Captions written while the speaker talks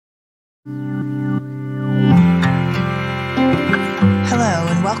Hello,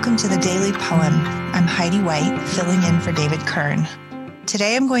 and welcome to the Daily Poem. I'm Heidi White, filling in for David Kern.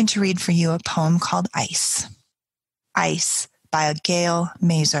 Today I'm going to read for you a poem called Ice. Ice by Gail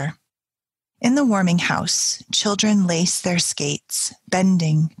Mazur. In the warming house, children lace their skates,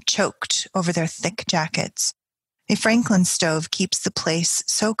 bending, choked over their thick jackets. A Franklin stove keeps the place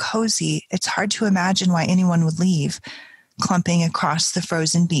so cozy it's hard to imagine why anyone would leave, clumping across the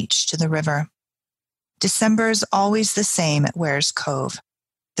frozen beach to the river. December's always the same at Ware's Cove.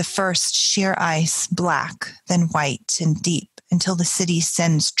 The first sheer ice, black, then white and deep, until the city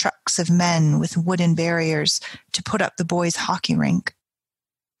sends trucks of men with wooden barriers to put up the boys' hockey rink.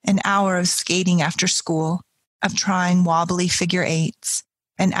 An hour of skating after school, of trying wobbly figure eights,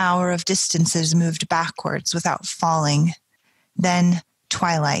 an hour of distances moved backwards without falling. Then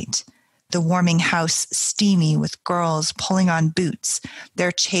twilight, the warming house steamy with girls pulling on boots,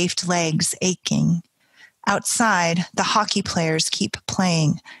 their chafed legs aching. Outside, the hockey players keep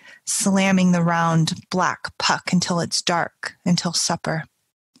playing, slamming the round black puck until it's dark, until supper.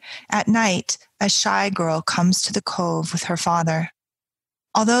 At night, a shy girl comes to the cove with her father.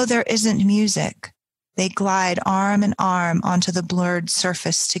 Although there isn't music, they glide arm in arm onto the blurred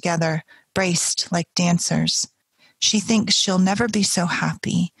surface together, braced like dancers. She thinks she'll never be so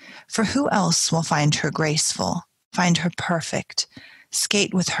happy, for who else will find her graceful, find her perfect,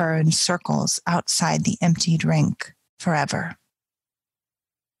 skate with her in circles outside the emptied rink forever.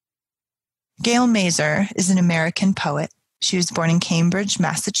 Gail Mazur is an American poet. She was born in Cambridge,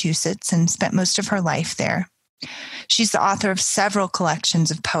 Massachusetts, and spent most of her life there. She's the author of several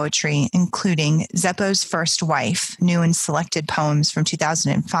collections of poetry, including Zeppo's First Wife, New and Selected Poems from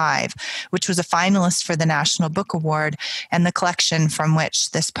 2005, which was a finalist for the National Book Award, and the collection from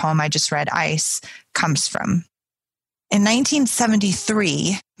which this poem I just read, Ice, comes from. In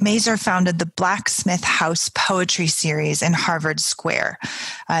 1973, Mazur founded the Blacksmith House Poetry Series in Harvard Square.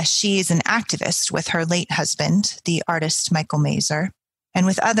 She is an activist with her late husband, the artist Michael Mazur. And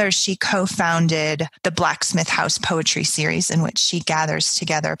with others, she co-founded the Blacksmith House Poetry Series, in which she gathers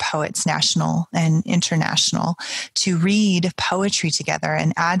together poets national and international to read poetry together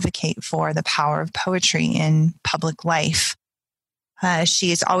and advocate for the power of poetry in public life. She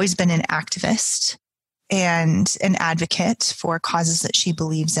has always been an activist and an advocate for causes that she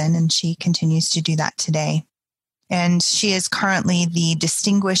believes in, and she continues to do that today. And she is currently the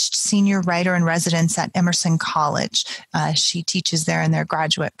Distinguished Senior Writer in Residence at Emerson College. She teaches there in their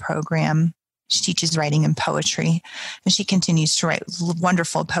graduate program. She teaches writing and poetry, and she continues to write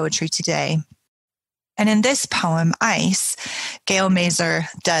wonderful poetry today. And in this poem, Ice, Gail Mazur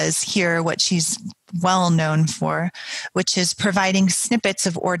does here what she's well known for, which is providing snippets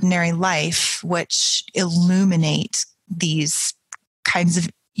of ordinary life which illuminate these kinds of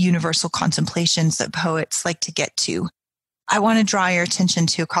universal contemplations that poets like to get to. I want to draw your attention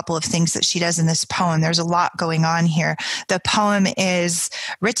to a couple of things that she does in this poem. There's a lot going on here. The poem is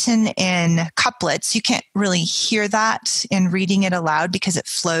written in couplets. You can't really hear that in reading it aloud because it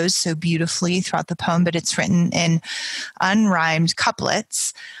flows so beautifully throughout the poem, but it's written in unrhymed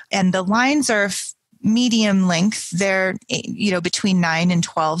couplets. And the lines are medium length. They're, between 9 and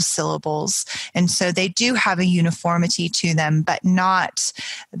 12 syllables. And so they do have a uniformity to them, but not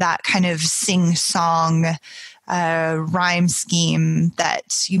that kind of sing-song rhyme scheme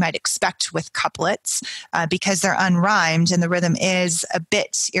that you might expect with couplets, because they're unrhymed and the rhythm is a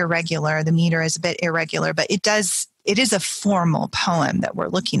bit irregular. The meter is a bit irregular, but it is a formal poem that we're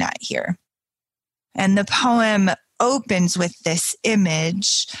looking at here. And the poem opens with this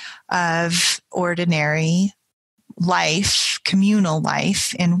image of ordinary life, communal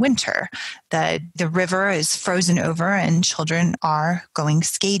life in winter. The river is frozen over and children are going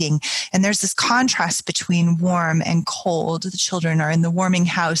skating. And there's this contrast between warm and cold. The children are in the warming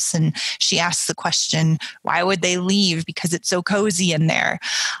house, and she asks the question, why would they leave? Because it's so cozy in there,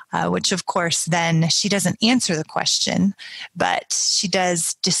 which of course then she doesn't answer the question, but she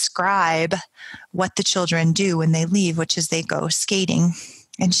does describe what the children do when they leave, which is they go skating.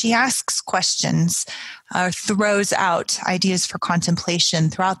 And she asks questions, throws out ideas for contemplation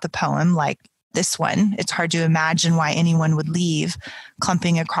throughout the poem, like this one. It's hard to imagine why anyone would leave,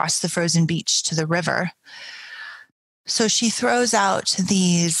 clumping across the frozen beach to the river. So she throws out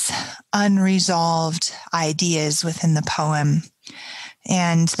these unresolved ideas within the poem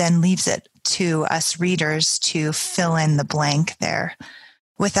and then leaves it to us readers to fill in the blank there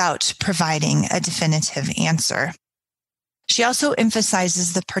without providing a definitive answer. She also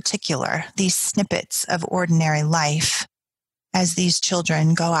emphasizes the particular, these snippets of ordinary life. as these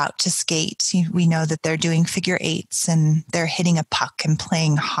children go out to skate. We know that they're doing figure eights and they're hitting a puck and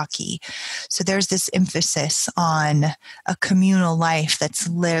playing hockey. So there's this emphasis on a communal life that's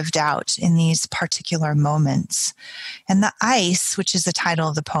lived out in these particular moments. And the ice, which is the title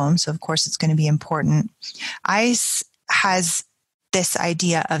of the poem, so of course it's going to be important. Ice has this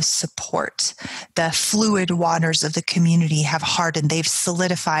idea of support. The fluid waters of the community have hardened. They've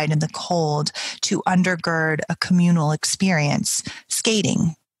solidified in the cold to undergird a communal experience,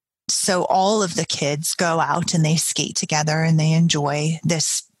 skating. So all of the kids go out and they skate together and they enjoy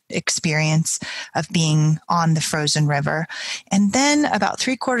this experience of being on the frozen river. And then about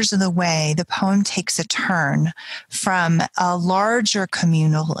 3/4 of the way, the poem takes a turn from a larger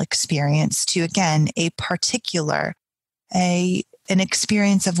communal experience to, again, a particular, an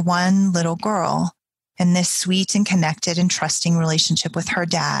experience of one little girl and this sweet and connected and trusting relationship with her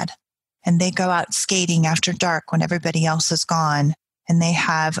dad. And they go out skating after dark when everybody else is gone, and they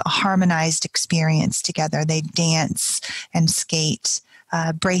have a harmonized experience together. They dance and skate,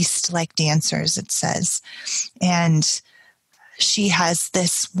 braced like dancers, it says. And she has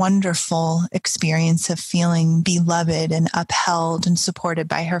this wonderful experience of feeling beloved and upheld and supported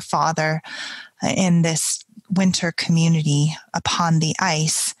by her father in this winter community upon the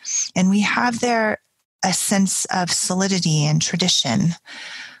ice. And we have there a sense of solidity and tradition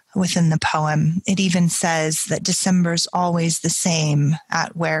within the poem. It even says that December's always the same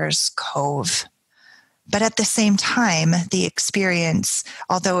at Ware's Cove. But at the same time, the experience,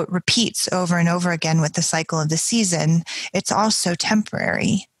 although it repeats over and over again with the cycle of the season, it's also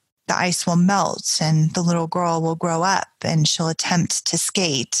temporary. The ice will melt and the little girl will grow up and she'll attempt to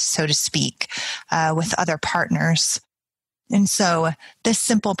skate, so to speak, with other partners. And so this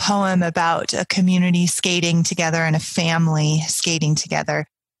simple poem about a community skating together and a family skating together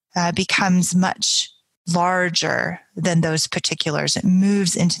becomes much larger than those particulars. It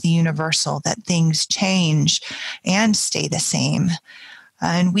moves into the universal, that things change and stay the same.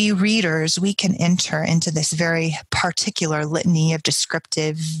 And we readers, we can enter into this very particular litany of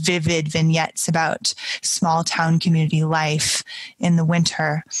descriptive, vivid vignettes about small town community life in the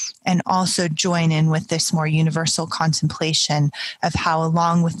winter, and also join in with this more universal contemplation of how,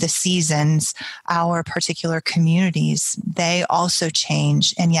 along with the seasons, our particular communities, they also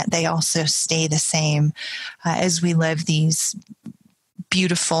change, and yet they also stay the same as we live these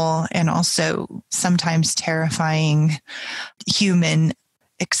beautiful and also sometimes terrifying human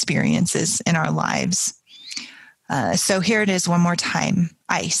experiences in our lives. So here it is one more time.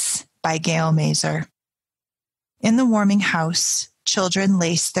 Ice by Gail Mazur. In the warming house, children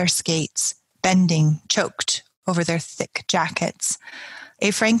lace their skates, bending, choked over their thick jackets. A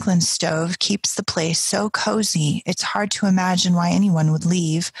Franklin stove keeps the place so cozy, it's hard to imagine why anyone would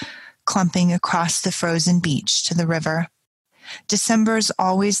leave, clumping across the frozen beach to the river. December's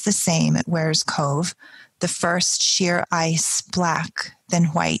always the same at Ware's Cove. The first sheer ice, black, then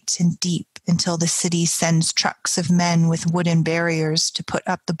white and deep, until the city sends trucks of men with wooden barriers to put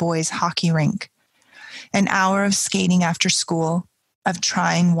up the boys' hockey rink. An hour of skating after school, of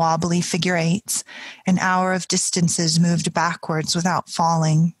trying wobbly figure eights, an hour of distances moved backwards without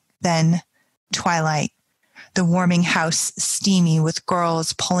falling. Then twilight, the warming house steamy with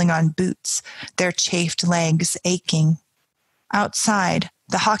girls pulling on boots, their chafed legs aching. Outside,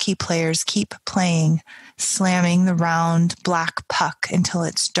 the hockey players keep playing, slamming the round black puck until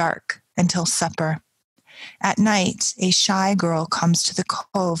it's dark, until supper. At night, a shy girl comes to the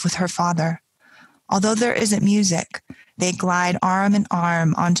cove with her father. Although there isn't music, they glide arm in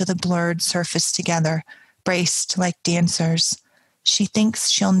arm onto the blurred surface together, braced like dancers. She thinks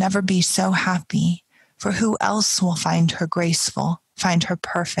she'll never be so happy, for who else will find her graceful, find her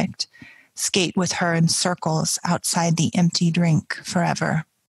perfect, skate with her in circles outside the empty drink forever.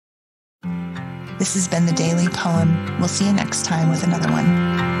 This has been the Daily Poem. We'll see you next time with another one.